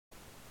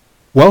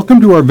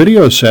Welcome to our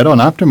video set on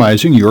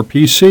optimizing your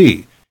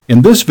PC.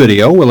 In this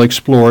video, we'll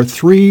explore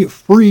 3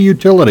 free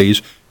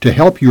utilities to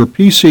help your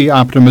PC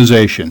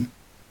optimization.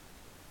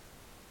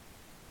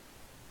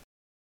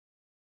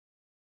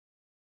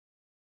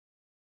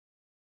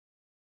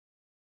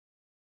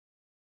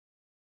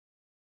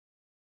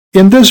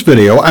 In this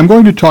video, I'm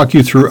going to talk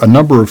you through a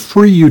number of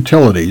free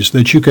utilities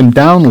that you can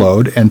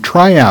download and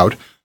try out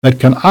that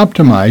can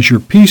optimize your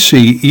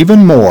PC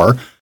even more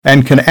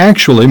and can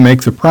actually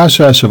make the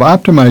process of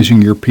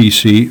optimizing your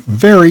PC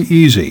very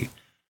easy.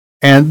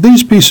 And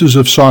these pieces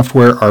of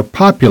software are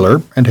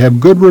popular and have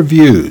good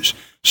reviews,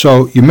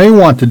 so you may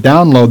want to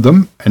download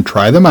them and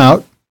try them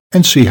out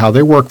and see how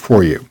they work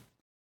for you.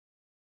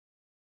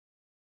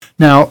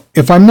 Now,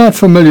 if I'm not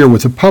familiar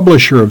with the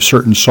publisher of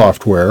certain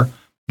software,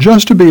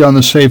 just to be on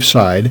the safe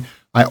side,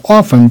 I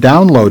often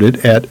download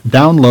it at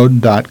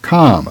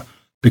download.com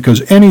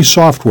because any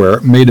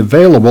software made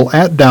available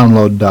at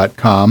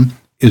download.com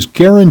is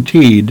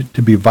guaranteed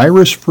to be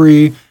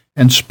virus-free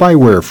and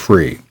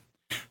spyware-free.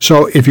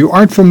 So if you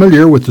aren't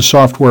familiar with the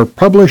software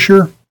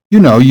publisher,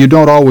 you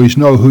don't always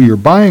know who you're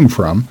buying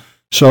from.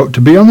 So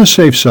to be on the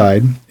safe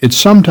side, it's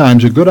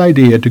sometimes a good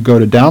idea to go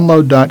to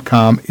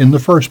download.com in the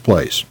first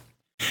place.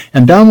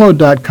 And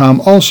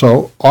download.com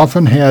also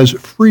often has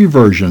free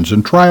versions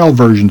and trial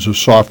versions of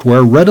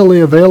software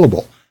readily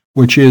available,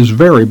 which is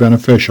very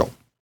beneficial.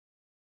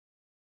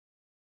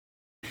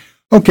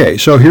 Okay,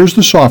 so here's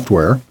the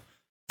software.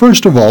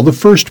 First of all, the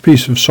first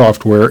piece of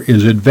software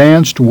is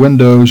Advanced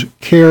Windows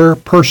Care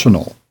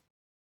Personal.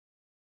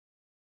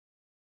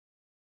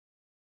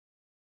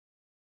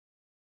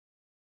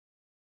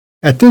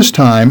 At this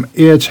time,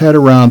 it's had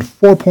around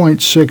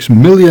 4.6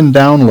 million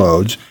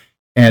downloads,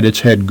 and it's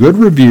had good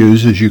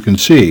reviews, as you can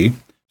see,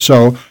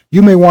 so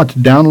you may want to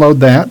download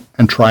that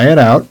and try it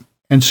out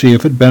and see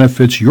if it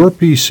benefits your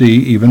PC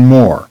even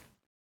more.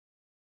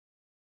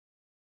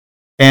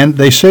 And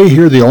they say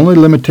here the only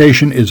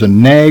limitation is a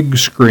nag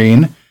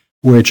screen,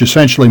 which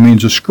essentially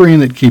means a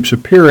screen that keeps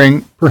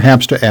appearing,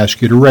 perhaps to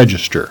ask you to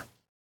register.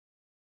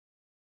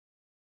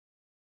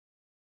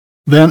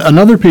 Then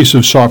another piece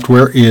of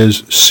software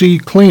is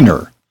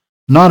CCleaner.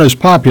 Not as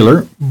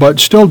popular, but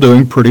still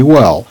doing pretty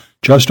well.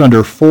 Just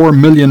under 4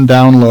 million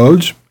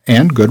downloads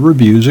and good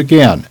reviews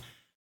again.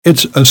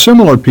 It's a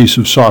similar piece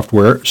of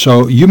software,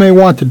 so you may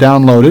want to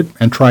download it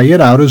and try it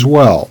out as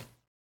well.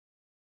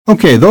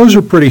 Okay, those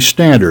are pretty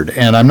standard,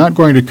 and I'm not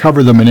going to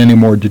cover them in any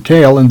more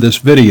detail in this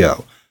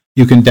video.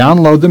 You can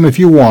download them if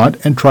you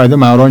want and try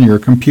them out on your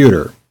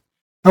computer.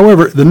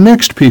 However, the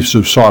next piece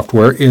of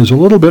software is a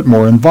little bit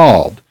more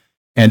involved,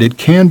 and it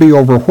can be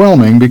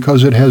overwhelming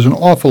because it has an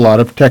awful lot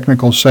of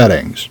technical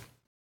settings.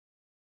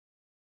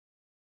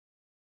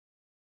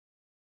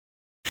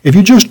 If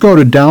you just go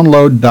to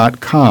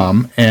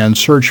download.com and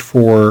search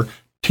for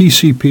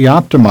TCP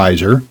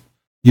Optimizer,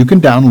 you can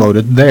download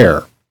it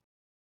there.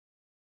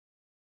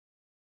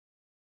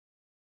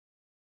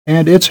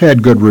 And it's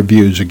had good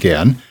reviews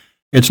again.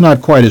 It's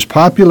not quite as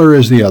popular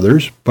as the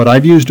others, but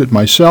I've used it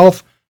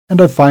myself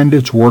and I find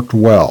it's worked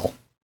well.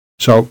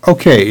 So,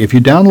 okay, if you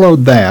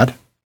download that,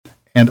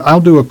 and I'll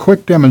do a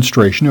quick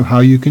demonstration of how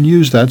you can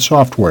use that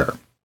software.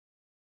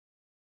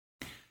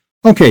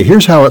 Okay,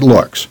 here's how it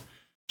looks.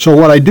 So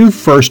what I do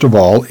first of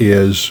all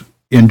is,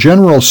 in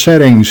General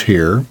Settings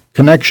here,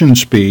 Connection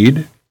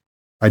Speed,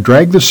 I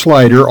drag the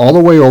slider all the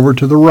way over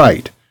to the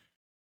right.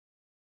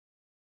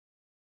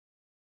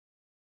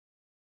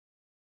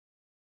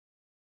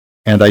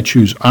 And I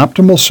choose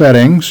Optimal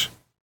Settings,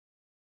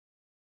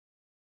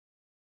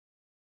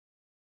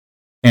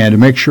 and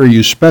make sure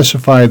you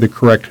specify the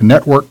correct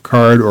network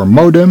card or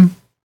modem.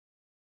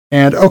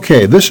 And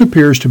okay, this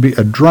appears to be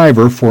a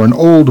driver for an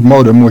old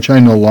modem which I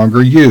no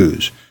longer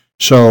use.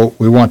 So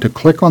we want to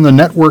click on the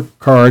network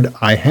card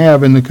I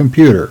have in the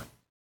computer.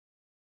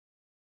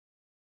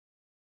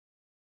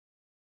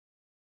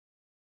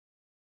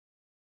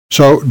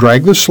 So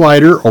drag the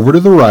slider over to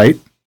the right,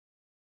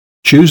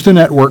 choose the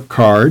network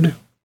card,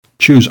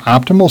 choose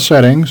Optimal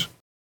Settings,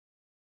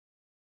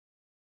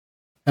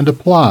 and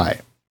apply.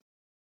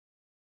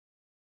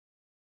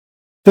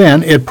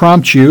 Then it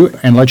prompts you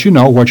and lets you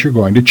know what you're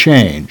going to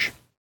change.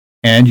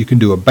 And you can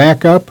do a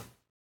backup,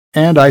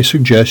 and I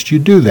suggest you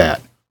do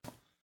that.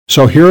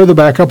 So here are the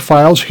backup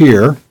files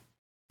here,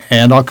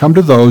 and I'll come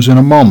to those in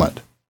a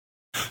moment.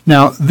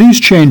 Now, these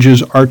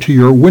changes are to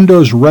your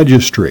Windows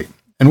registry,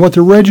 and what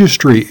the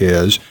registry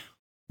is,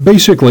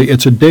 basically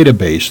it's a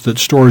database that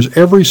stores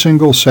every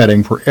single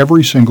setting for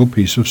every single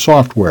piece of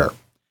software.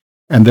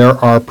 And there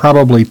are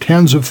probably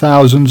tens of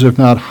thousands, if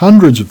not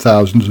hundreds of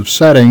thousands of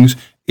settings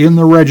in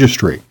the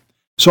registry.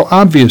 So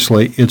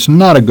obviously, it's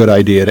not a good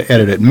idea to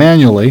edit it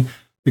manually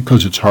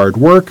because it's hard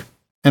work,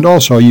 and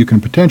also you can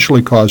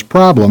potentially cause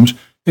problems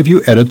if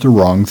you edit the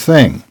wrong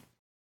thing.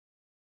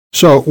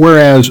 So,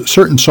 whereas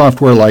certain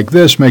software like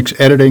this makes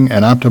editing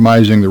and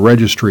optimizing the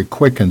registry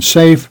quick and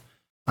safe,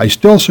 I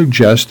still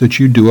suggest that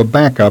you do a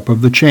backup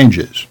of the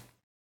changes.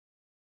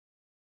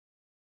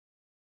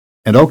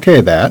 And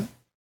OK that.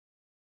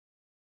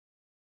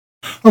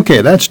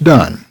 Okay, that's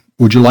done.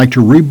 Would you like to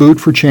reboot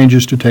for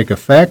changes to take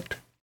effect?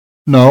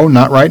 No,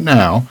 not right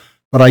now,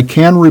 but I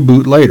can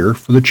reboot later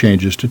for the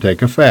changes to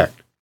take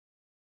effect.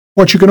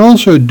 What you can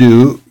also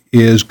do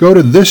is go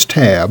to this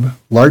tab,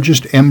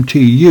 Largest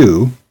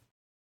MTU,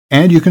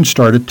 and you can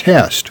start a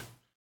test.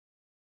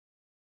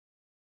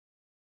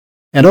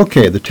 And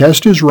okay, the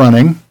test is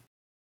running,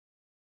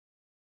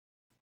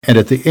 and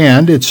at the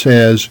end it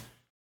says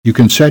you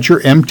can set your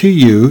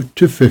MTU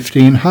to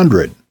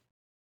 1500.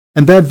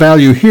 And that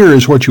value here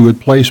is what you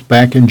would place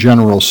back in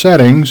General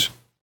Settings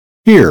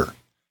here.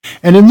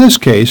 And in this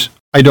case,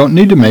 I don't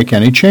need to make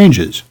any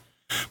changes.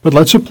 But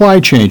let's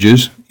apply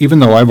changes, even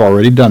though I've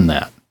already done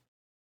that.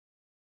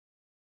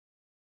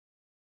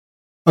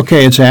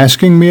 Okay, it's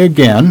asking me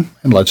again,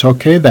 and let's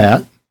OK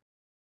that,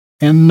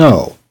 and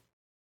no.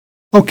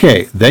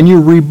 Okay, then you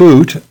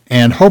reboot,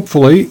 and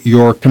hopefully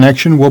your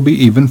connection will be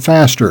even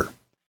faster.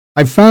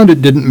 I found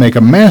it didn't make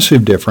a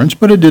massive difference,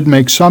 but it did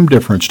make some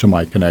difference to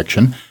my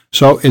connection,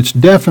 so it's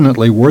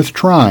definitely worth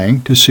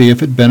trying to see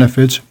if it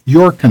benefits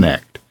your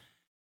Connect.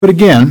 But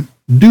again,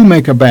 do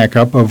make a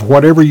backup of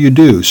whatever you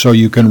do so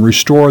you can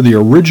restore the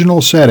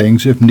original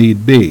settings if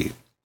need be.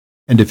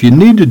 And if you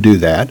need to do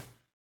that,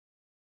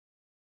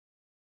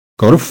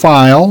 go to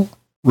File,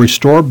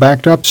 Restore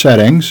Backed Up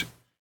Settings,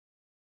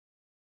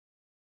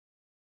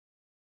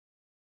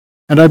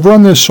 and I've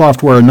run this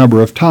software a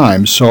number of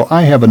times, so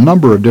I have a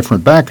number of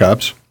different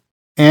backups,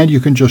 and you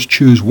can just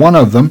choose one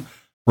of them,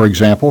 for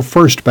example,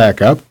 First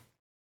Backup,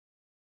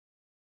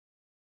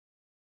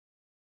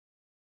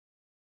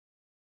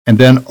 and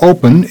then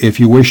Open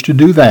if you wish to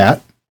do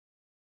that.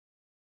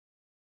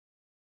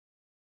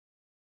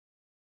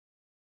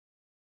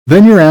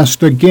 Then you're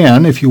asked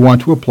again if you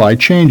want to apply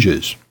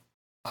changes.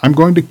 I'm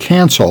going to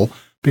cancel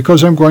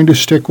because I'm going to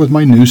stick with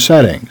my new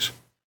settings.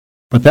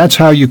 But that's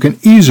how you can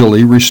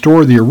easily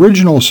restore the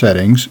original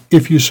settings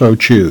if you so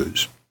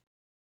choose.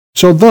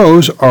 So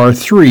those are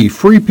 3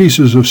 free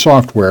pieces of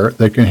software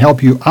that can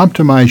help you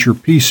optimize your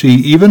PC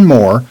even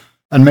more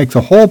and make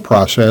the whole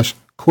process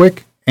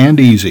quick and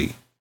easy.